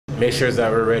make sure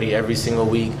that we're ready every single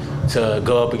week to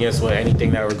go up against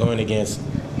anything that we're going against.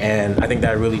 And I think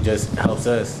that really just helps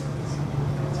us.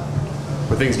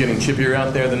 Were things getting chippier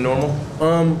out there than normal?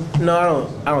 No,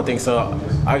 I don't think so.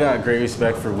 I got great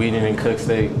respect for Whedon and Cooks.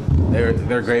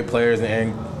 They're great players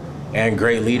and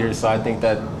great leaders. So I think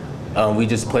that we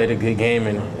just played a good game,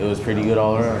 and it was pretty good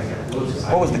all around.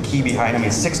 What was the key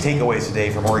behind, 6 takeaways today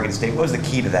from Oregon State. What was the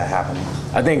key to that happening?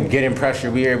 I think getting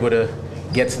pressure, we were able to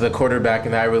get to the quarterback,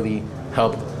 and that really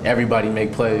helped everybody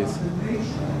make plays.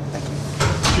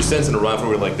 What's your sense in a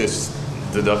rivalry like this,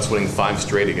 the Ducks winning 5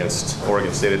 straight against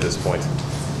Oregon State at this point,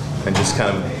 and just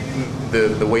kind of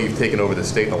the way you've taken over the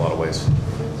state in a lot of ways?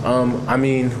 I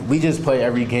mean, we just play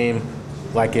every game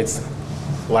like it's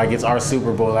our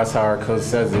Super Bowl. That's how our coach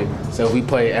says it. So if we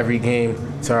play every game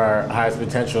to our highest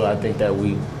potential, I think that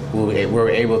we're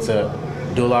able to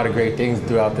do a lot of great things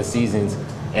throughout the seasons.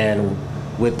 And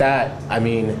with that, I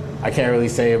mean, I can't really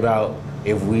say about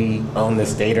if we own the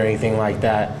state or anything like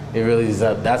that. It really is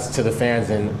that's to the fans,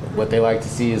 and what they like to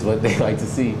see is what they like to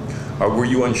see. Were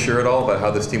you unsure at all about how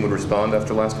this team would respond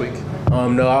after last week?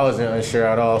 No, I wasn't unsure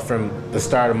at all. From the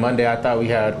start of Monday, I thought we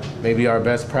had maybe our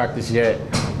best practice yet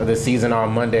of the season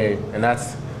on Monday, and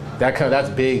that's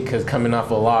big because coming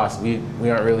off a loss, we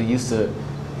aren't really used to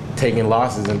taking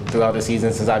losses. And throughout the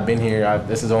season since I've been here,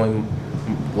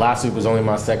 last week was only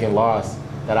my 2nd loss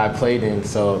that I played in,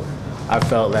 so I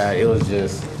felt that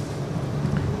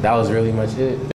that was really much it.